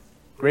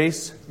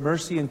Grace,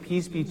 mercy, and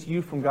peace be to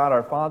you from God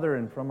our Father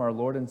and from our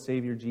Lord and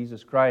Savior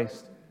Jesus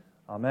Christ.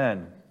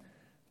 Amen.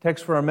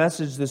 Text for our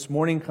message this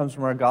morning comes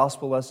from our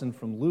gospel lesson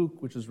from Luke,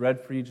 which was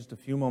read for you just a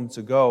few moments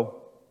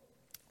ago.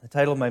 The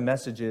title of my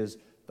message is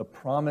The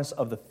Promise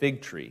of the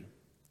Fig Tree.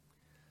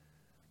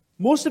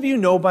 Most of you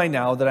know by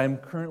now that I'm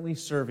currently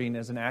serving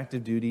as an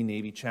active duty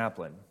Navy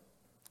chaplain.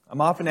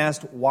 I'm often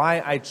asked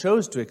why I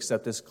chose to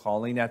accept this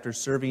calling after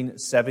serving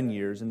 7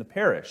 years in the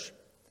parish.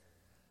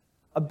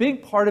 A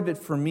big part of it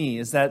for me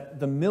is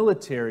that the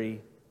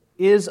military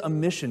is a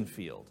mission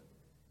field.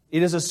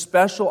 It is a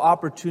special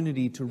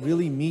opportunity to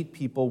really meet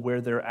people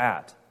where they're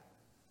at.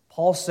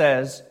 Paul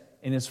says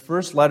in his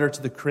first letter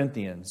to the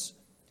Corinthians,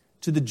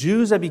 "To the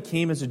Jews I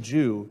became as a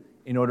Jew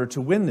in order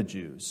to win the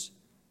Jews.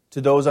 To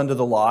those under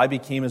the law I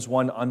became as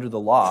one under the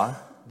law,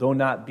 though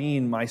not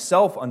being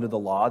myself under the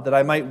law, that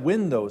I might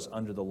win those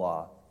under the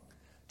law.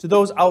 To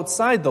those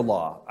outside the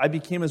law I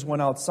became as one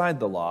outside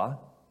the law,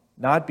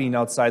 not being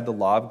outside the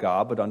law of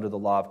God, but under the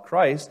law of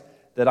Christ,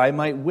 that I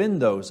might win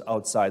those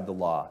outside the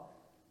law.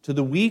 To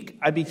the weak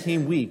I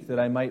became weak, that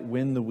I might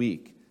win the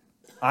weak.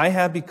 I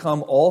have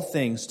become all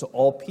things to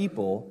all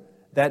people,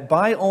 that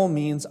by all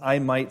means I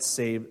might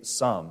save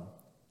some.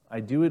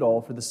 I do it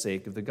all for the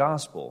sake of the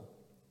gospel."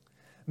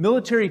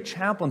 Military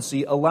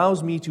chaplaincy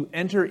allows me to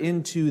enter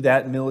into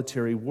that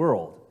military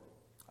world.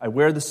 I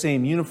wear the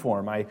same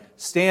uniform. I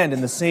stand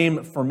in the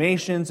same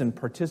formations and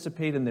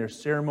participate in their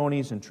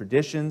ceremonies and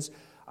traditions.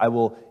 I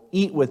will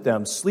eat with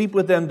them, sleep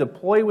with them,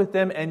 deploy with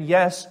them, and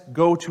yes,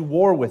 go to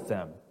war with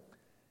them.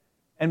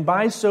 And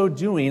by so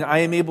doing, I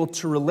am able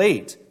to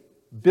relate,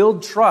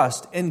 build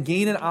trust, and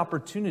gain an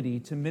opportunity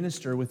to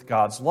minister with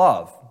God's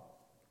love.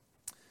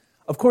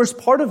 Of course,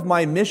 part of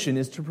my mission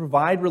is to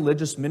provide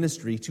religious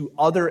ministry to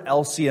other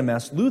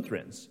LCMS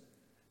Lutherans,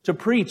 to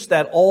preach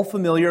that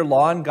all-familiar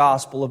law and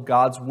gospel of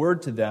God's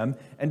Word to them,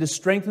 and to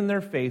strengthen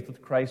their faith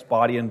with Christ's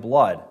body and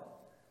blood.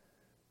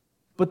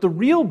 But the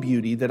real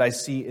beauty that I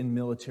see in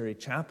military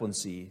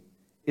chaplaincy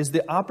is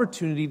the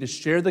opportunity to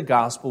share the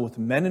gospel with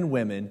men and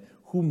women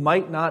who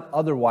might not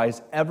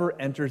otherwise ever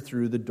enter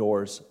through the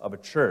doors of a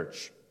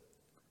church.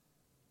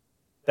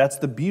 That's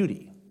the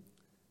beauty.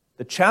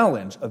 The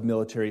challenge of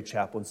military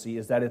chaplaincy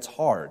is that it's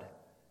hard.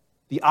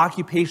 The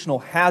occupational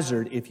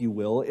hazard, if you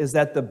will, is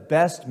that the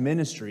best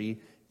ministry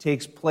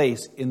takes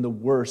place in the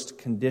worst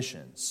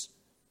conditions.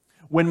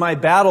 When my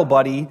battle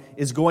buddy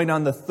is going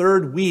on the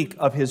third week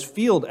of his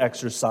field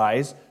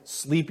exercise,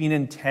 sleeping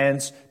in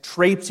tents,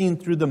 traipsing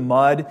through the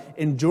mud,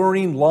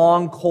 enduring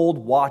long, cold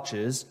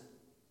watches,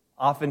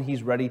 often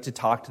he's ready to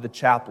talk to the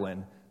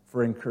chaplain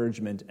for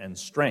encouragement and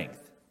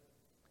strength.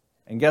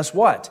 And guess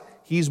what?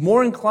 He's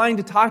more inclined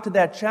to talk to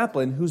that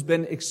chaplain who's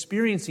been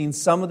experiencing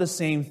some of the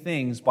same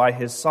things by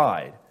his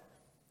side.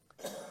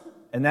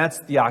 And that's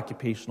the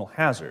occupational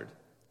hazard.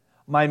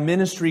 My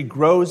ministry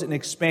grows and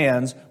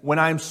expands when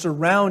I'm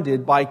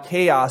surrounded by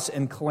chaos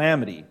and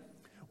calamity.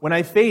 When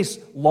I face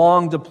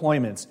long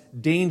deployments,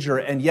 danger,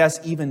 and yes,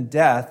 even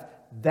death,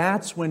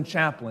 that's when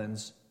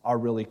chaplains are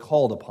really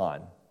called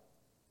upon.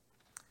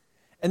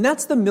 And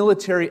that's the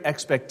military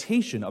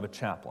expectation of a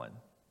chaplain.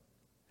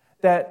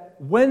 That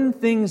when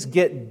things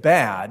get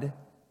bad,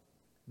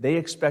 they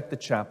expect the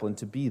chaplain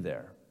to be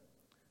there.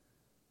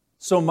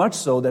 So much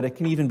so that it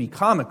can even be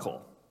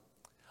comical.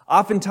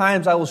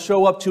 Oftentimes, I will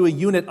show up to a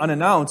unit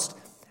unannounced,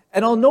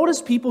 and I'll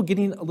notice people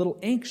getting a little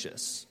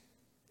anxious.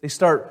 They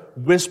start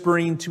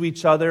whispering to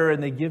each other,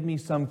 and they give me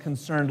some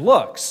concerned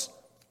looks.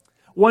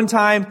 One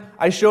time,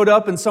 I showed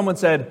up, and someone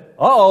said,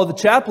 "Uh-oh, the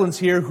chaplain's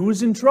here.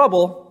 Who's in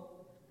trouble?"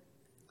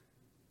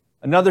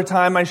 Another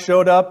time, I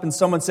showed up, and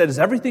someone said, "Is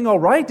everything all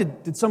right?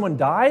 Did someone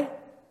die?"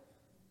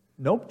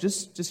 "Nope,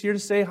 just here to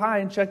say hi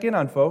and check in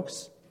on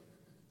folks."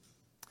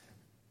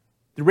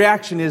 The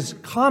reaction is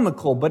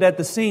comical, but at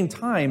the same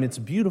time, it's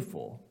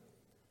beautiful.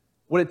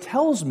 What it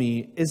tells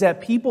me is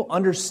that people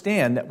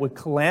understand that when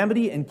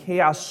calamity and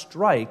chaos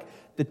strike,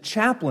 the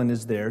chaplain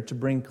is there to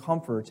bring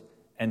comfort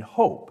and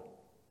hope.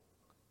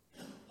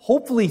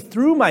 Hopefully,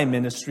 through my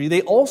ministry,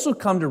 they also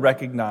come to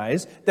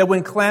recognize that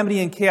when calamity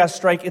and chaos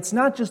strike, it's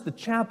not just the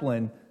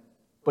chaplain,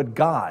 but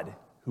God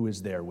who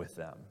is there with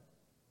them.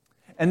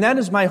 And that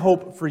is my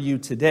hope for you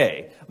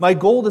today. My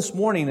goal this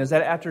morning is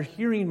that after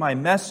hearing my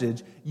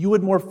message, you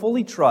would more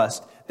fully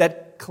trust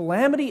that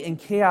calamity and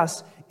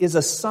chaos is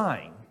a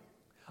sign,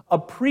 a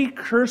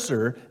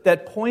precursor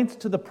that points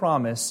to the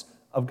promise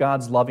of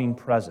God's loving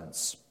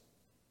presence.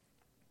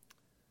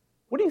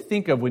 What do you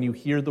think of when you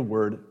hear the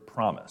word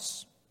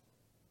promise?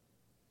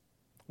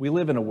 We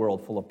live in a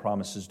world full of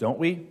promises, don't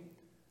we?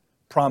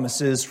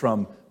 Promises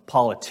from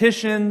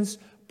politicians,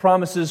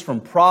 promises from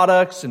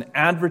products and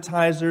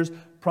advertisers,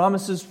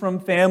 promises from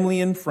family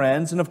and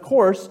friends, and of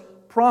course,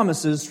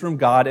 promises from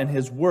God and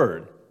His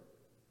Word.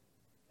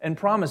 And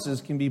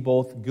promises can be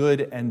both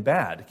good and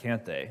bad,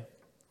 can't they?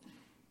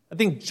 I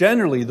think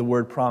generally the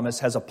word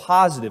promise has a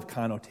positive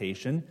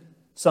connotation,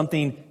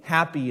 something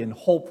happy and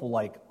hopeful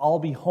like, "I'll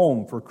be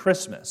home for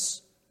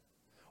Christmas."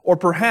 Or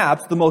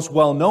perhaps the most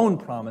well-known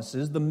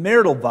promises, the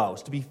marital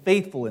vows, to be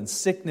faithful in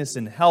sickness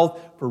and health,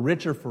 for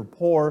rich or for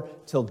poor,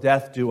 till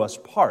death do us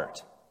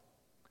part.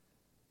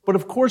 But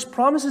of course,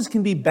 promises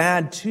can be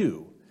bad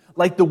too,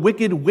 like the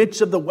wicked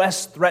witch of the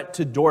West threat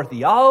to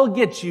Dorothy, "I'll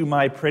get you,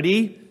 my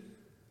pretty,"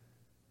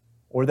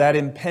 or that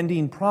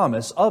impending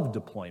promise of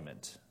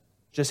deployment,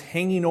 just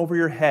hanging over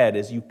your head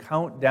as you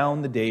count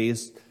down the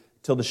days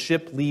till the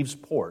ship leaves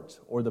port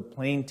or the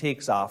plane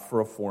takes off for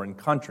a foreign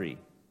country.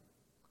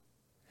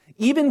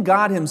 Even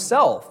God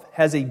himself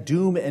has a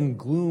doom and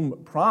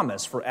gloom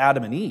promise for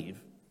Adam and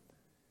Eve.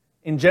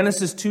 In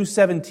Genesis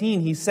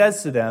 2:17, he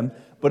says to them,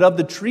 "But of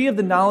the tree of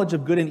the knowledge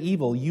of good and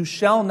evil you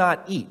shall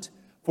not eat,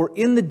 for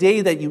in the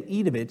day that you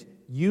eat of it,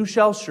 you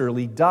shall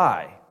surely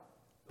die."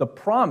 The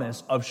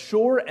promise of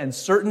sure and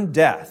certain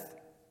death.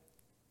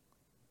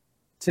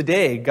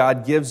 Today,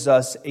 God gives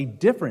us a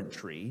different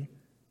tree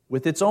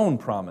with its own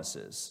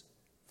promises.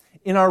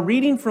 In our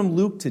reading from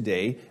Luke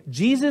today,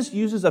 Jesus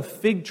uses a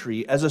fig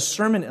tree as a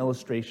sermon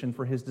illustration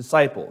for his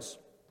disciples.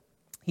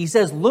 He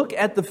says, "Look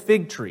at the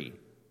fig tree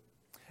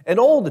and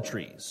all the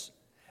trees.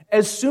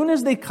 As soon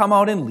as they come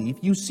out in leaf,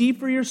 you see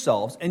for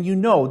yourselves, and you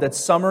know that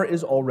summer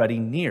is already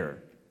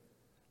near.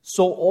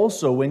 So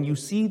also, when you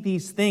see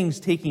these things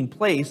taking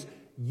place,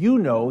 you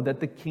know that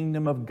the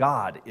kingdom of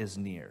God is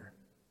near."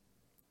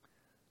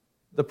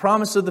 The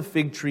promise of the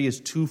fig tree is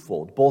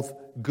twofold, both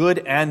good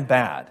and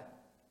bad.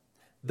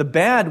 The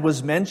bad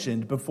was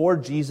mentioned before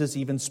Jesus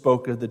even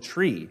spoke of the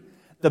tree.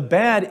 The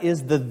bad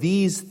is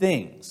these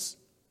things.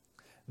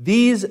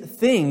 These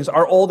things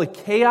are all the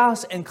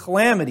chaos and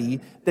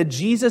calamity that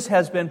Jesus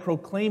has been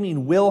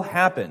proclaiming will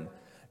happen.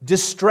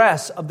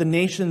 Distress of the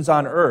nations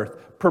on earth,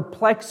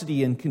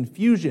 perplexity and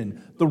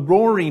confusion, the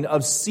roaring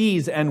of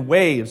seas and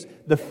waves,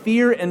 the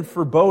fear and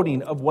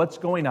foreboding of what's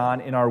going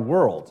on in our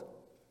world.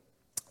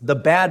 The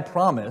bad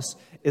promise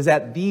is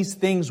that these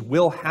things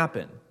will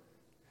happen.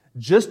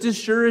 Just as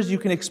sure as you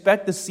can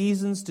expect the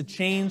seasons to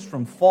change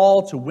from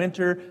fall to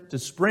winter to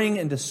spring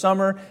and to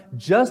summer,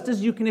 just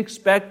as you can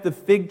expect the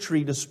fig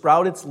tree to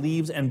sprout its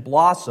leaves and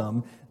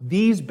blossom,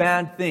 these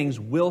bad things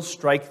will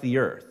strike the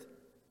earth.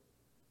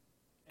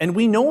 And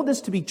we know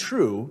this to be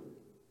true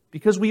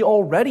because we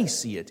already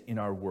see it in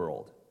our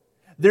world.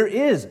 There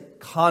is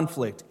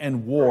conflict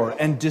and war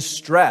and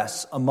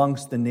distress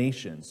amongst the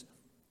nations.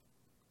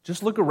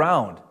 Just look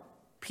around.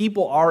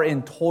 People are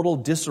in total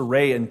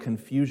disarray and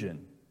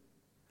confusion.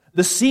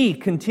 The sea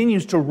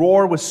continues to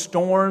roar with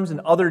storms and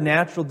other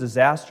natural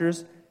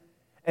disasters,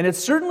 and it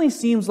certainly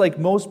seems like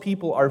most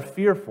people are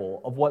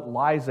fearful of what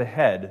lies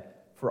ahead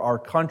for our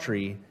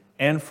country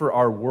and for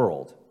our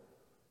world.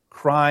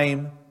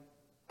 Crime,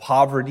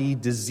 poverty,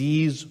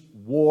 disease,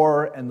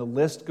 war, and the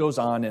list goes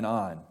on and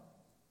on.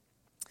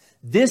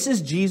 This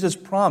is Jesus'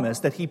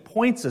 promise that he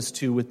points us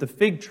to with the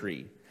fig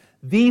tree.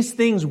 These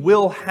things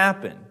will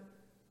happen.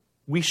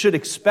 We should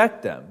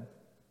expect them.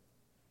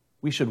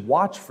 We should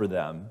watch for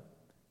them.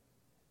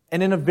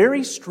 And in a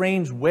very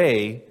strange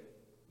way,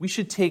 we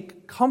should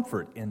take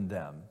comfort in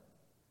them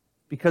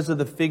because of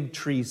the fig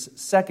tree's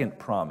second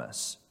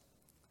promise.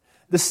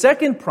 The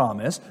second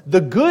promise, the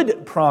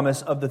good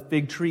promise of the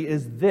fig tree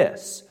is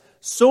this: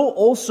 so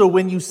also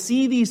when you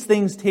see these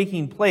things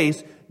taking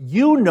place,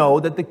 you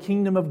know that the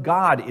kingdom of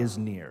God is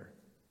near.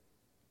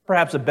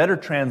 Perhaps a better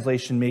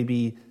translation may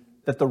be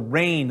that the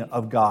reign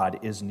of God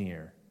is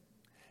near.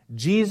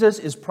 Jesus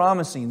is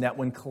promising that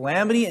when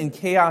calamity and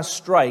chaos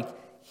strike,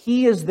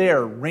 he is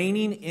there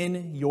reigning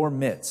in your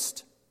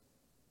midst.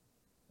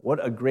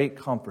 What a great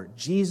comfort.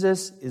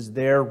 Jesus is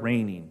there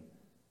reigning.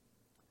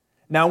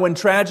 Now, when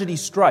tragedy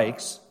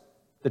strikes,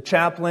 the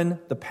chaplain,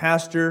 the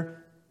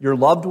pastor, your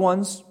loved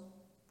ones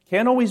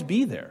can't always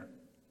be there.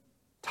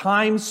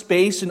 Time,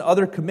 space, and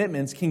other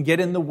commitments can get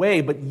in the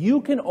way, but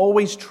you can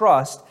always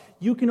trust,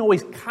 you can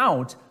always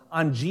count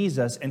on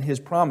Jesus and his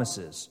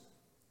promises.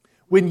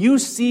 When you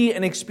see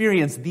and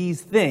experience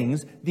these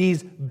things,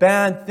 these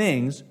bad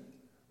things,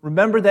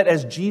 remember that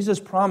as Jesus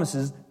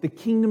promises, the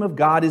kingdom of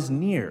God is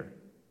near.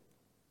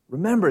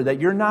 Remember that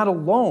you're not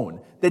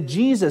alone, that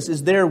Jesus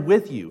is there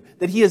with you,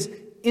 that he is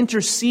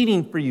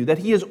interceding for you, that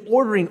he is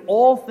ordering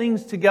all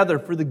things together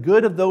for the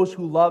good of those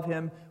who love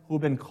him, who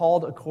have been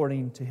called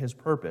according to his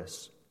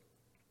purpose.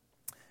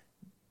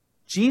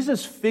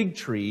 Jesus' fig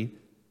tree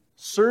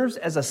serves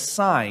as a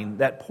sign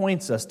that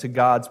points us to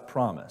God's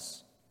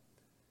promise.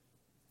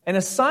 And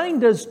a sign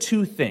does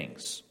two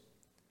things.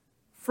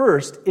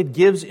 First, it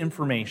gives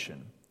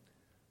information.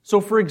 So,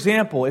 for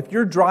example, if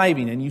you're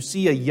driving and you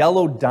see a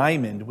yellow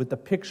diamond with a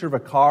picture of a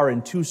car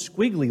and two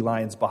squiggly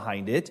lines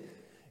behind it,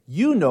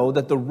 you know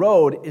that the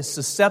road is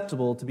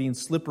susceptible to being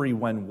slippery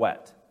when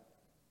wet.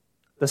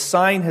 The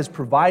sign has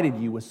provided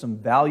you with some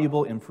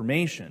valuable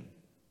information.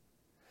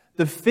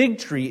 The fig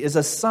tree is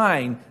a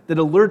sign that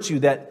alerts you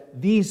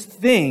that these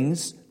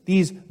things,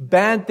 these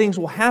bad things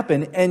will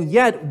happen, and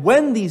yet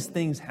when these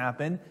things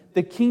happen,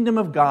 the kingdom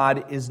of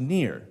God is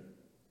near.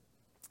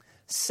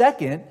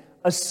 Second,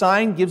 a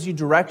sign gives you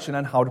direction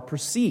on how to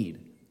proceed.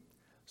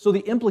 So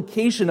the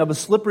implication of a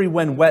slippery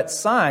when wet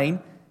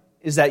sign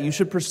is that you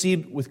should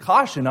proceed with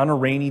caution on a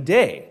rainy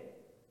day.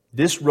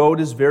 This road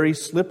is very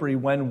slippery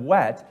when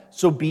wet,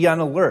 so be on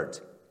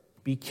alert.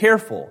 Be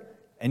careful,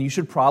 and you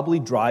should probably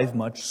drive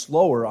much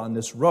slower on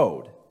this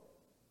road.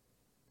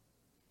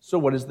 So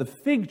what is the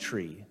fig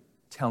tree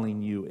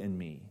telling you and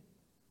me?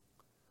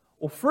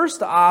 Well,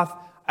 first off,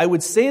 I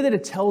would say that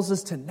it tells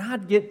us to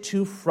not get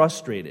too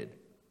frustrated.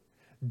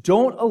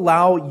 Don't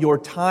allow your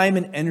time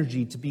and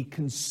energy to be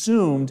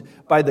consumed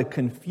by the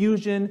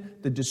confusion,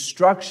 the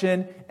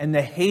destruction, and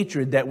the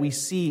hatred that we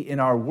see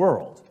in our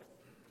world.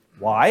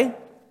 Why?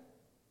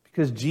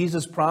 Because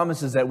Jesus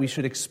promises that we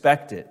should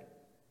expect it.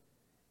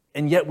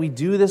 And yet we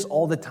do this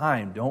all the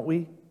time, don't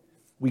we?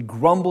 We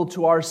grumble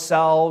to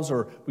ourselves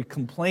or we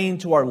complain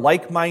to our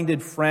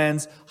like-minded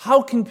friends.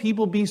 How can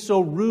people be so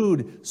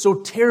rude,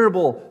 so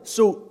terrible,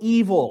 so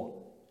evil?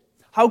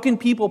 How can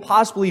people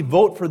possibly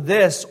vote for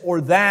this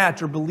or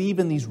that or believe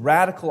in these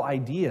radical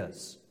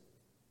ideas?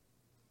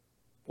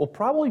 Well,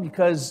 probably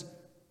because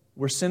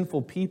we're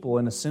sinful people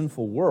in a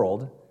sinful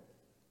world,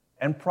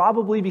 and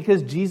probably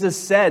because Jesus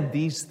said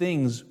these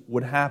things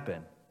would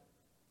happen.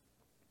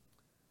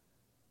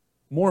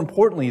 More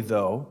importantly,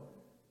 though,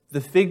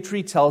 the fig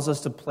tree tells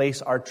us to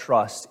place our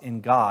trust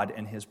in God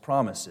and His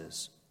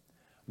promises.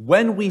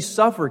 When we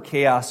suffer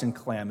chaos and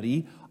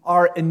calamity,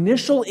 our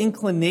initial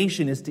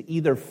inclination is to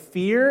either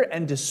fear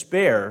and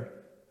despair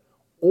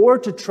or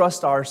to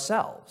trust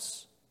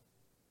ourselves.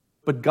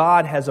 But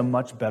God has a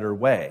much better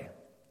way.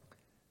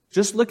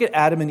 Just look at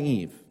Adam and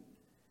Eve.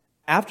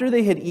 After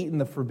they had eaten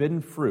the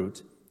forbidden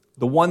fruit,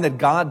 the one that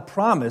God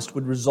promised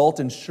would result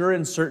in sure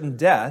and certain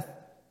death,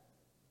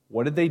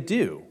 what did they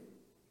do?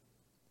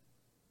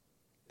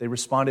 They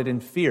responded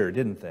in fear,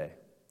 didn't they?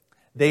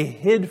 They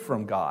hid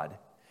from God.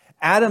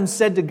 Adam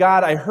said to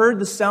God, I heard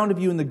the sound of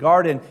you in the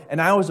garden,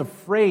 and I was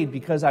afraid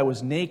because I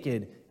was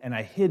naked, and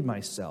I hid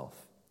myself.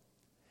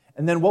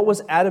 And then what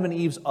was Adam and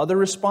Eve's other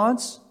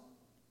response?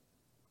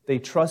 They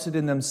trusted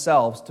in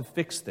themselves to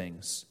fix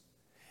things.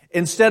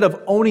 Instead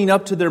of owning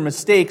up to their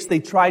mistakes, they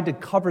tried to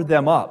cover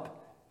them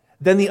up.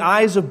 Then the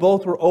eyes of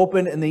both were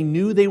opened, and they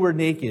knew they were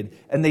naked,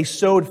 and they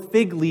sewed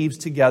fig leaves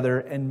together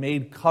and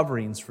made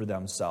coverings for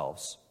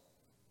themselves.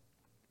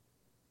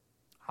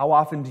 How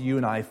often do you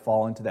and I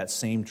fall into that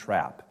same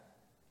trap?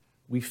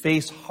 We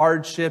face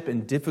hardship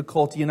and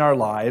difficulty in our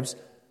lives,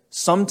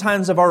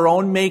 sometimes of our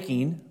own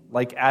making,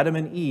 like Adam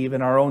and Eve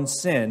in our own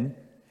sin,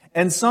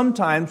 and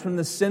sometimes from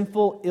the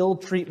sinful ill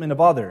treatment of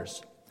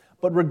others.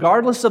 But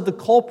regardless of the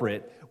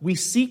culprit, we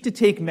seek to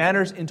take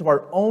matters into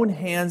our own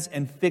hands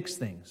and fix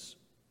things.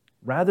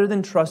 Rather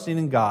than trusting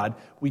in God,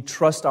 we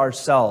trust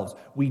ourselves.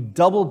 We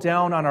double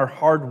down on our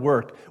hard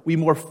work. We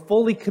more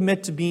fully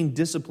commit to being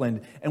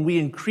disciplined, and we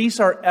increase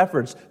our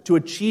efforts to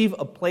achieve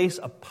a place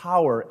of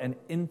power and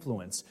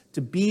influence,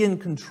 to be in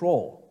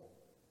control.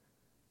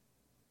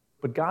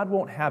 But God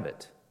won't have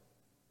it.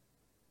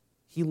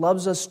 He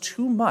loves us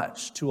too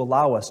much to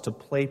allow us to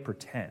play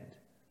pretend,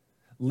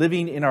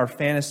 living in our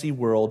fantasy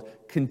world,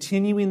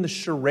 continuing the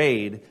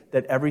charade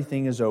that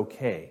everything is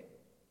okay.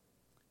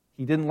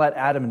 He didn't let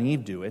Adam and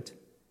Eve do it.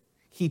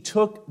 He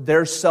took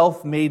their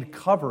self-made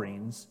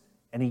coverings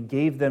and He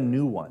gave them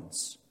new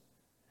ones.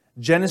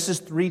 Genesis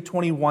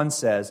 3:21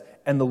 says,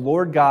 And the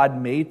Lord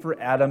God made for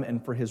Adam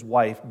and for his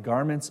wife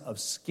garments of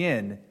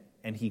skin,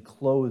 and He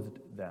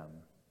clothed them.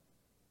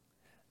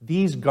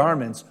 These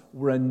garments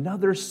were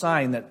another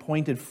sign that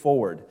pointed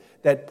forward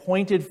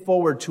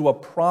to a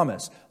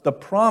promise, the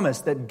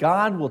promise that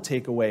God will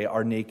take away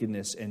our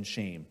nakedness and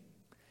shame.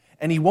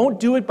 And He won't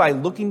do it by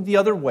looking the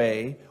other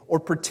way or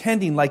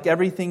pretending like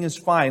everything is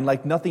fine,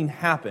 like nothing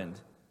happened.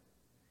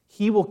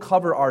 He will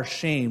cover our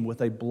shame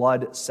with a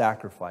blood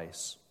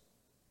sacrifice.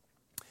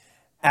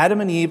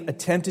 Adam and Eve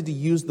attempted to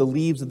use the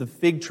leaves of the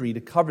fig tree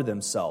to cover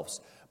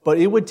themselves, but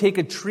it would take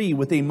a tree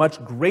with a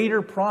much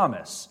greater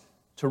promise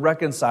to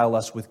reconcile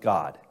us with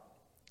God.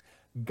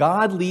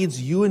 God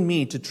leads you and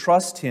me to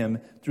trust Him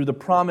through the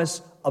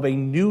promise of a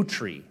new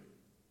tree,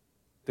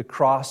 the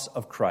cross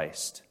of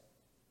Christ.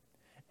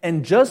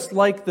 And just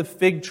like the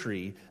fig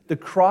tree, the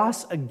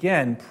cross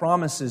again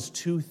promises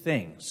two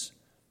things.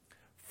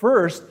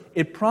 First,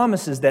 it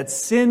promises that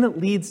sin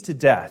leads to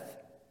death.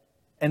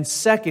 And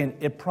second,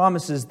 it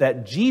promises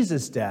that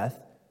Jesus' death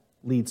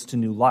leads to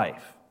new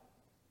life.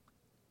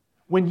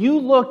 When you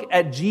look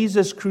at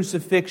Jesus'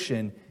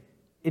 crucifixion,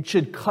 it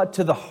should cut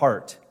to the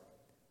heart.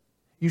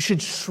 You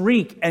should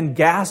shriek and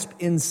gasp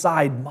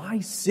inside, my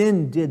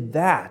sin did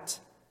that.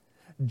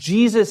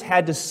 Jesus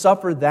had to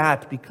suffer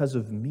that because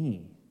of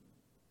me.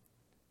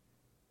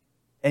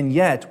 And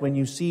yet, when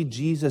you see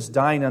Jesus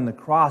dying on the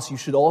cross, you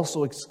should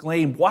also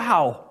exclaim,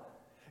 wow,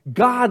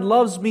 God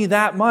loves me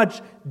that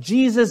much.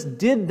 Jesus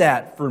did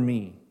that for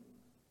me.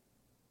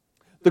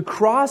 The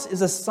cross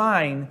is a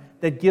sign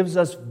that gives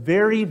us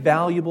very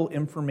valuable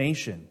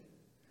information.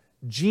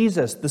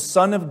 Jesus, the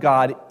Son of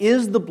God,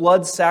 is the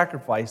blood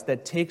sacrifice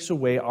that takes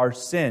away our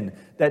sin,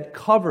 that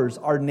covers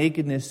our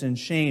nakedness and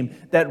shame,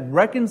 that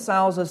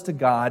reconciles us to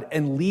God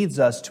and leads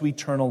us to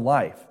eternal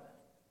life.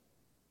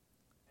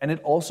 And it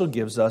also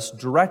gives us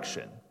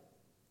direction.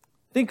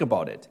 Think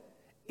about it.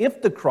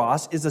 If the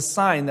cross is a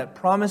sign that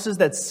promises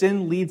that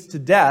sin leads to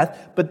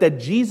death, but that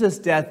Jesus'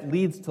 death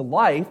leads to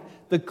life,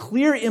 the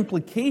clear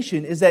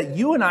implication is that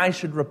you and I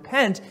should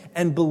repent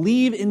and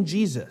believe in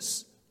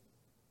Jesus.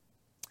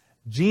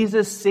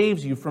 Jesus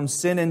saves you from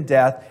sin and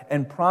death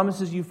and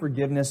promises you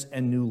forgiveness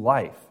and new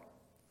life.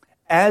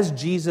 As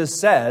Jesus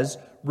says,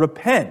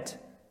 repent,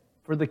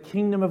 for the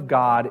kingdom of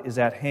God is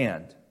at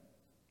hand.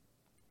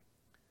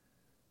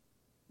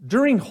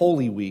 During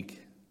Holy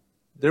Week,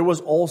 there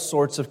was all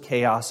sorts of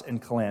chaos and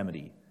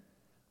calamity.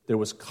 There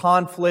was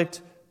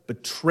conflict,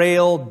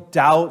 betrayal,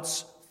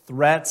 doubts,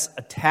 threats,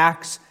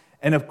 attacks,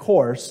 and of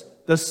course,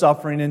 the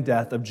suffering and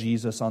death of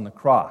Jesus on the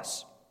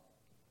cross.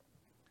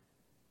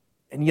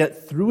 And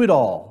yet, through it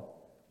all,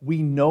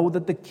 we know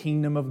that the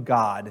kingdom of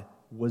God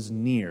was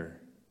near,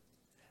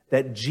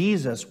 that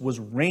Jesus was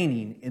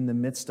reigning in the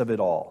midst of it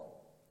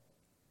all.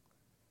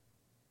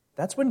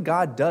 That's when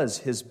God does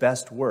his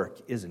best work,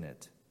 isn't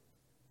it?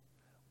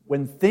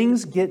 When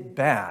things get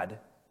bad,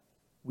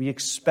 we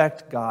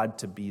expect God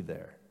to be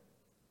there.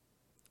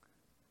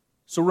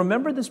 So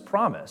remember this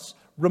promise.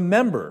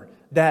 Remember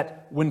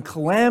that when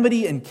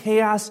calamity and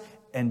chaos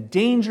and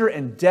danger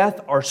and death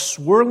are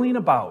swirling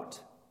about,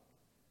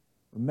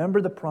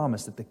 remember the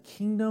promise that the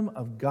kingdom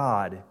of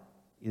God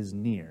is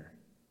near,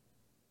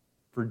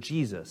 for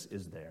Jesus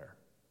is there.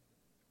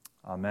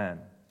 Amen.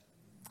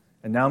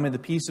 And now may the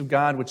peace of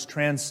God, which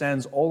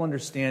transcends all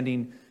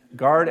understanding,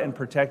 guard and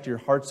protect your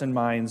hearts and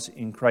minds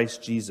in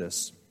Christ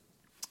Jesus.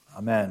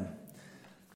 Amen.